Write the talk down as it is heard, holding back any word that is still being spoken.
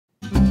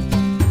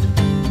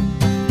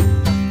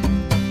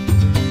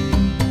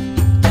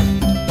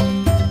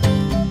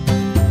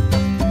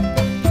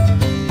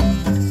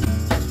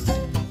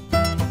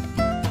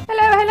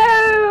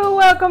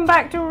welcome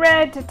back to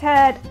Red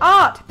Ted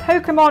Art,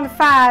 Pokemon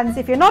fans.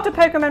 If you're not a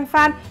Pokemon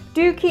fan,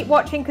 do keep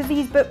watching because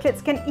these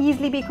booklets can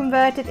easily be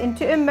converted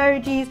into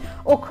emojis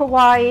or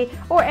kawaii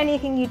or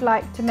anything you'd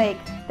like to make.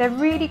 They're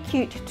really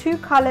cute,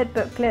 two-coloured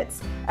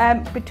booklets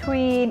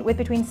with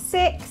between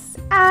 6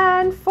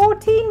 and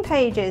 14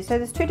 pages. So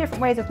there's two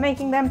different ways of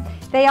making them.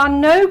 They are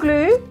no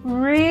glue,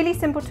 really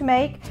simple to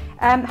make.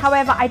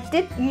 However, I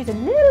did use a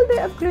little bit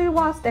of glue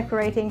whilst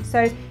decorating.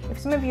 So if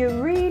some of you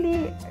are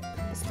really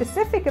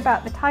specific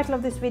about the title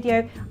of this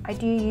video, I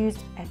do use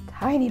a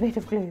tiny bit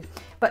of glue.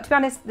 But to be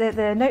honest,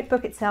 the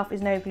notebook itself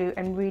is no glue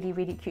and really,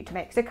 really cute to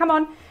make. So come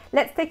on,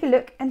 let's take a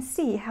look and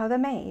see how they're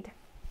made.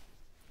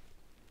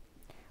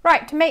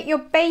 Right, to make your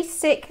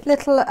basic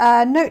little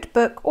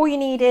notebook, all you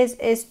need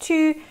is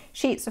 2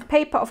 sheets of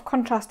paper of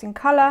contrasting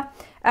colour.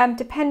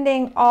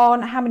 Depending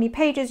on how many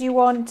pages you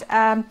want,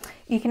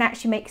 you can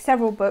actually make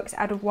several books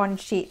out of 1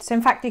 sheet. So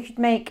in fact, you could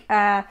make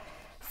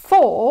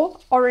 4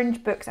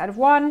 orange books out of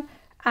 1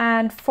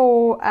 and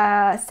 4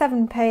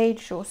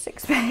 7-page or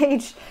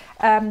 6-page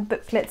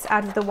booklets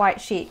out of the white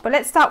sheet. But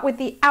let's start with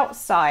the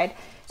outside.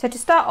 So to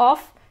start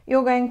off,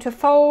 you're going to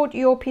fold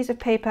your piece of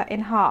paper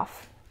in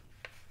half.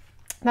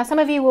 Now some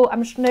of you will,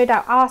 I'm sure, no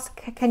doubt ask,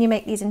 can you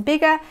make these in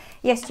bigger?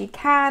 Yes, you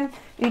can.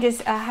 You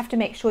just have to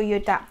make sure you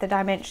adapt the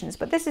dimensions.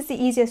 But this is the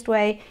easiest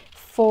way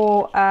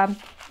for an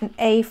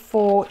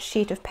A4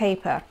 sheet of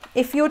paper.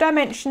 If your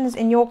dimensions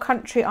in your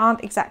country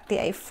aren't exactly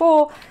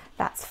A4,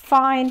 that's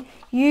fine.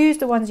 Use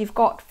the ones you've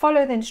got,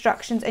 follow the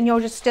instructions, and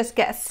you'll just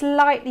get a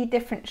slightly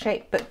different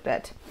shaped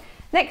booklet.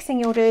 Next thing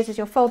you'll do is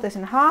you'll fold this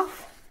in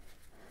half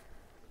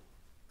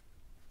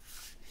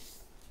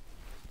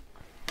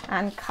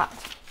and cut.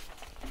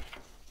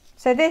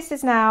 So this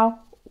is now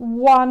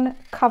 1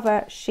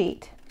 cover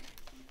sheet.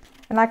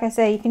 And like I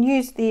say, you can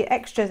use the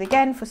extras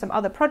again for some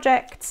other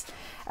projects,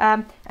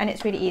 and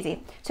it's really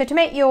easy. So to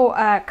make your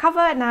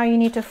cover, now you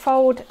need to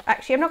fold,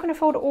 actually I'm not going to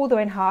fold it all the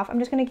way in half, I'm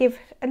just going to give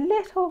a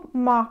little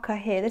marker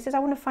here. This is, I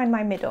want to find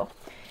my middle.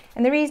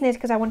 And the reason is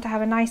because I want to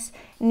have a nice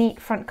neat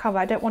front cover.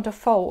 I don't want a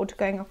fold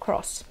going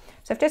across.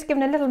 So I've just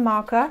given a little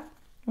marker,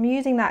 I'm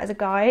using that as a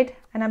guide,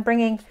 and I'm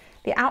bringing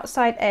the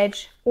outside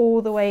edge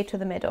all the way to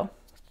the middle.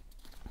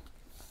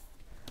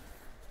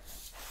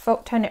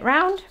 Turn it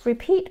round,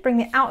 repeat, bring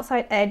the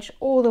outside edge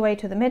all the way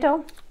to the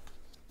middle,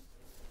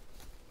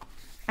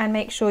 and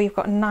make sure you've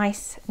got a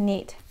nice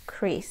neat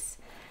crease.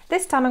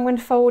 This time I'm going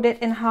to fold it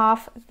in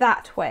half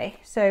that way,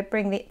 so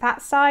bring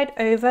that side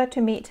over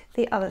to meet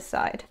the other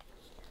side.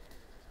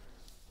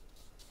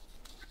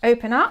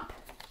 Open up.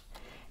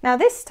 Now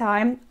this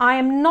time I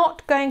am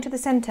not going to the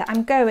center,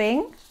 I'm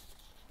going,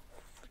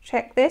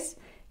 check this,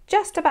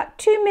 just about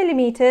 2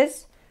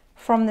 millimeters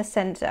from the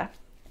center.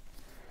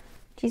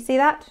 Do you see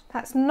that?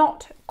 That's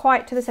not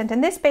quite to the center.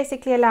 And this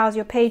basically allows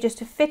your pages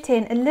to fit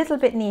in a little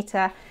bit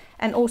neater.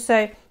 And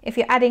also, if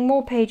you're adding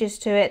more pages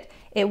to it,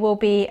 it will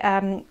be,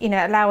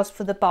 allows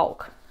for the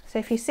bulk. So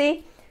if you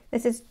see,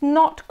 this is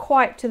not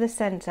quite to the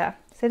center.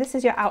 So this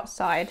is your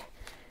outside.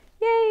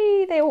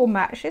 Yay, they all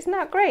match. Isn't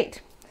that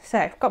great? So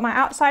I've got my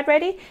outside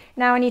ready.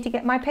 Now I need to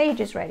get my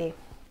pages ready.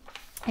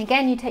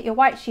 Again, you take your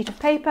white sheet of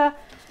paper,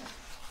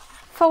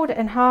 fold it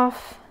in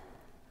half,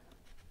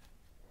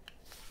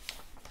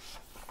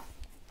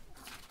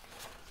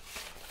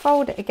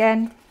 fold it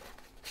again,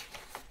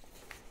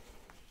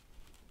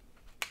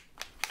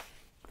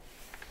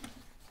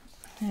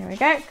 there we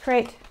go,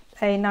 create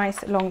a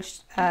nice long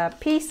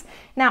piece.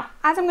 Now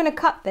as I'm going to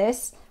cut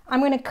this, I'm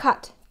going to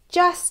cut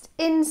just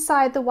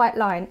inside the white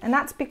line, and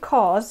that's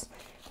because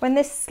when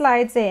this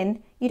slides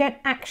in, you don't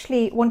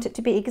actually want it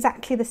to be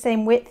exactly the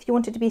same width, you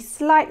want it to be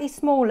slightly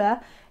smaller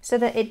so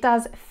that it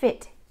does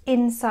fit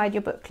inside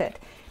your booklet.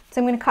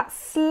 So I'm going to cut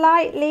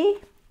slightly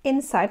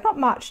inside, not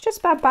much, just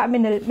about a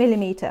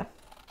millimeter.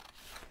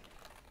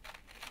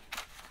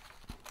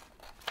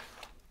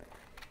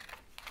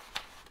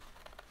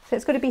 So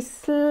it's got to be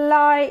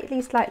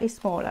slightly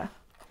smaller.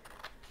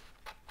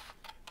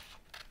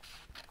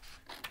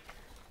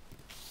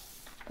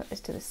 Put this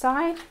to the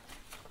side.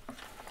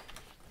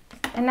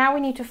 And now we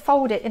need to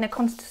fold it in a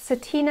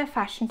concertina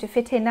fashion to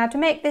fit in. Now to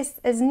make this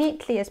as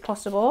neatly as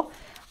possible,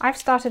 I've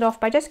started off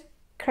by just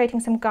creating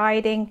some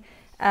guiding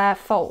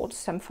folds.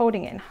 So I'm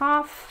folding it in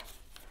half.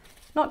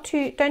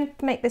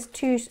 Don't make this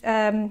too,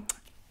 the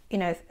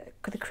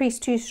crease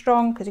too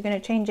strong because you're going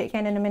to change it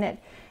again in a minute.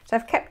 So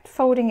I've kept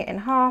folding it in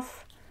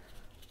half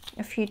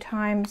a few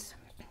times.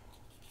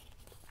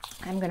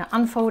 I'm going to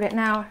unfold it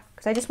now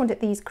because I just wanted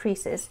these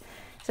creases.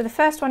 So the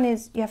first one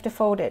is you have to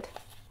fold it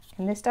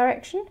in this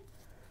direction.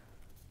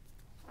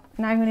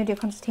 Now I'm going to do a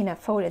concertina,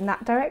 fold in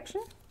that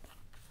direction,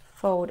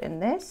 fold in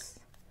this,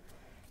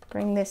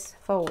 bring this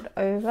fold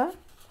over.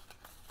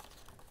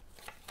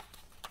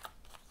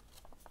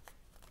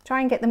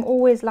 Try and get them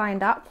always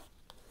lined up,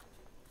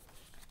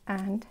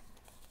 and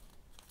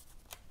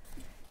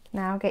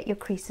now get your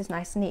creases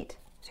nice and neat.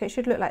 So it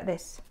should look like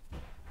this.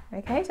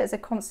 Okay, so it's a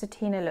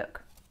concertina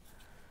look.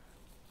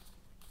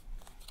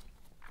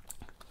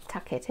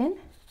 Tuck it in.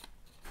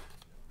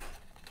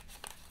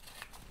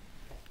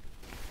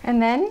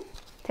 And then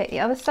Take the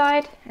other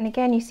side, and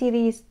again, you see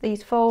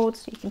these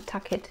folds, you can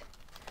tuck it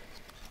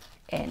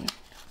in.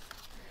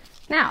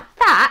 Now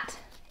that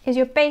is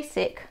your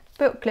basic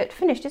booklet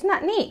finished. Isn't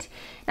that neat?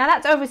 Now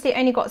that's obviously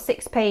only got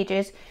 6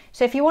 pages,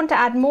 so if you want to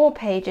add more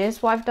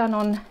pages, what I've done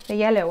on the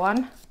yellow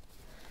one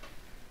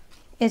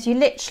is you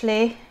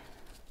literally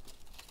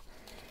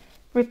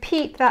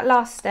repeat that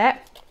last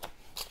step.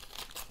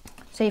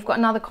 So you've got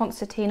another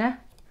concertina,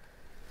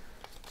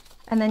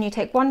 and then you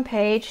take 1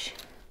 page,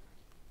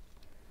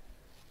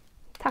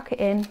 tuck it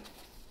in,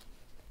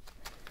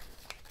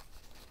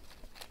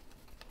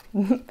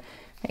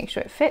 make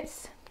sure it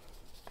fits.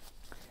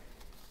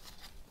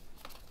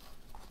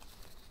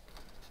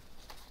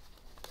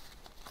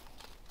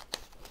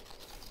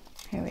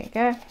 Here we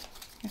go.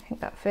 I think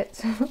that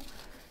fits,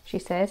 she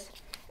says.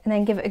 And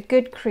then give it a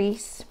good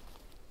crease,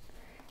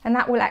 and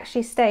that will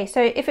actually stay.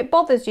 So if it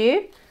bothers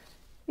you,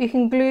 you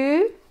can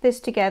glue this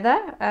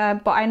together,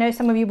 but I know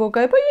some of you will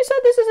go, but you said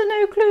this is a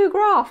no glue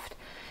graft.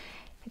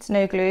 It's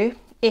no glue.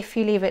 If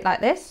you leave it like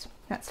this,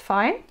 that's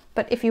fine.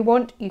 But if you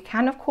want, you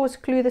can of course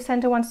glue the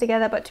center ones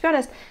together, but to be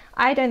honest,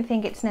 I don't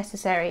think it's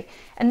necessary.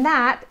 And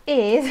that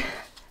is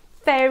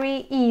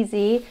very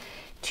easy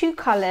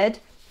 2-colored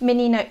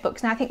mini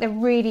notebooks. Now I think they're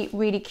really,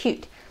 really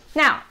cute.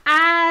 Now,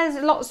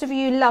 as lots of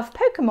you love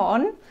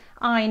Pokemon,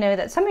 I know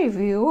that some of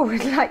you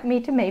would like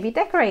me to maybe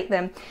decorate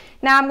them.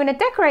 Now I'm going to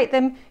decorate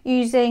them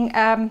using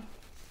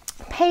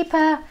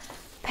paper,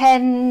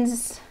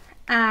 pens,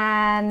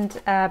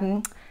 and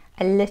a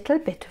little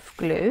bit of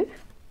glue.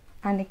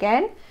 And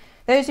again,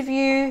 those of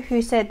you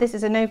who said this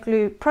is a no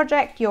glue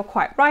project, you're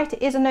quite right,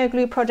 it is a no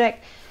glue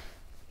project.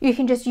 You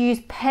can just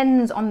use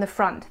pens on the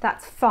front,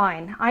 that's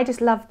fine. I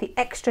just love the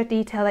extra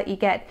detail that you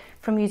get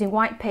from using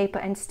white paper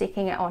and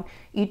sticking it on.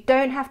 You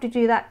don't have to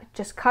do that,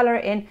 just colour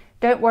it in,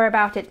 don't worry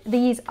about it.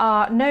 These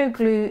are no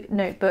glue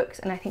notebooks,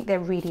 and I think they're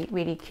really,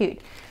 really cute.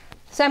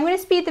 So I'm going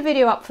to speed the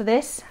video up for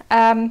this,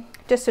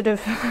 just sort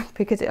of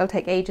because it'll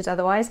take ages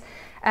otherwise.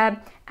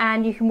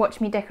 And you can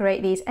watch me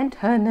decorate these and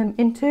turn them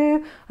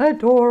into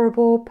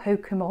adorable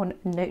Pokemon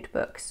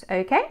notebooks,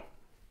 okay?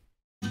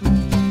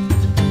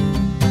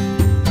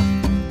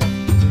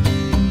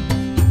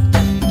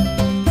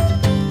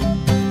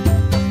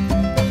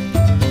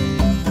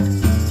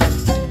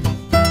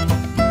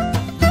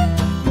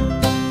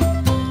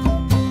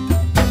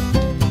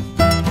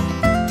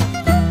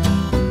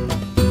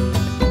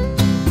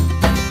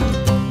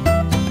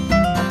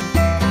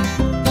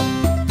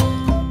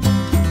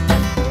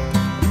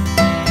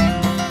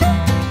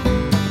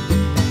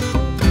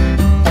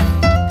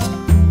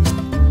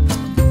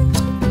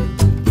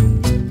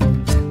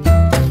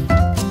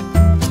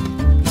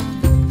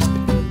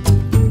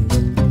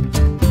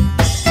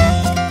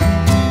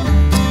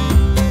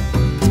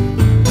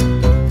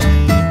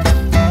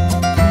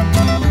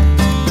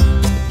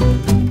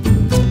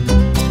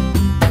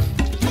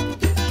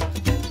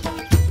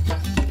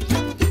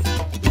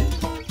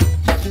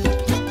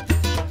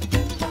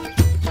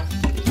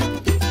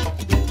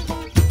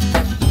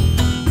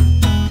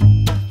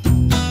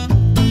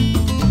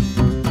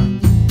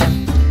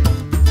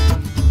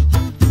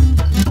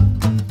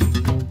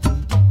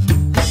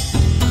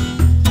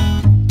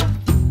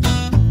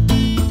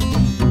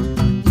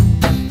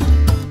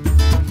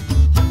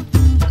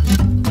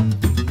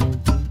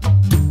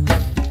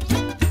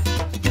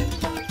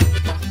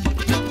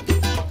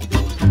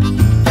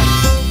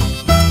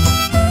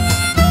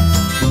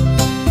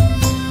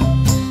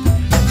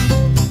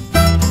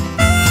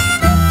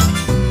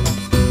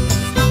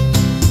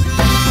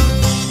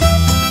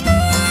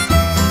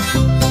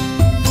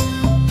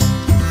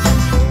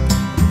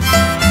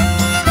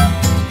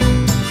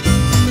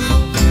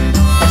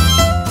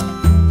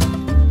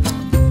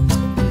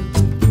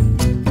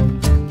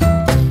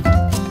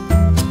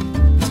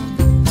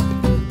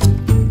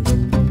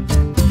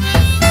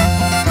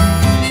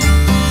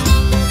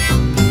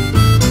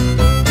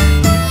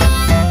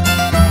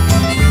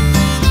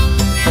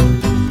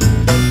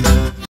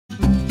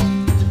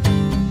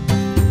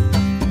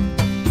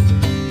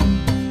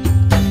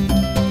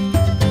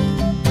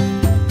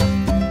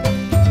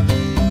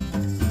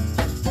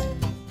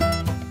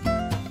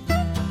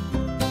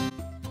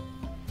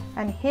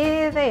 And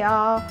here they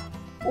are,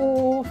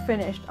 all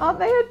finished. Aren't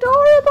they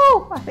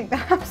adorable? I think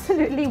they're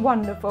absolutely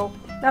wonderful.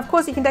 Now, of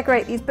course, you can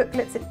decorate these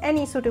booklets in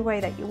any sort of way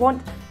that you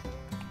want.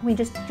 We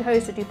just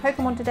chose to do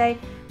Pokemon today,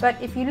 but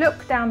if you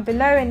look down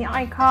below in the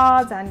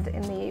iCards and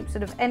in the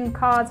sort of end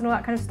cards and all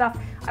that kind of stuff,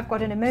 I've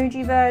got an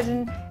emoji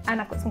version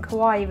and I've got some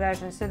kawaii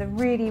versions, so they're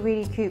really,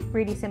 really cute,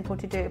 really simple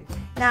to do.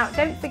 Now,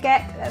 don't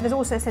forget, there's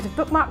also a set of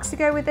bookmarks to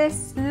go with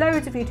this,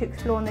 loads of you to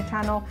explore on the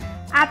channel.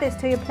 Add this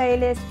to your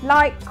playlist,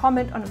 like,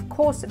 comment, and of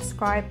course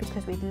subscribe,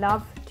 because we'd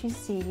love to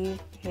see you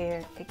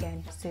here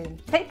again soon.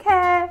 Take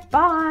care,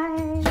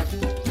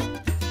 bye!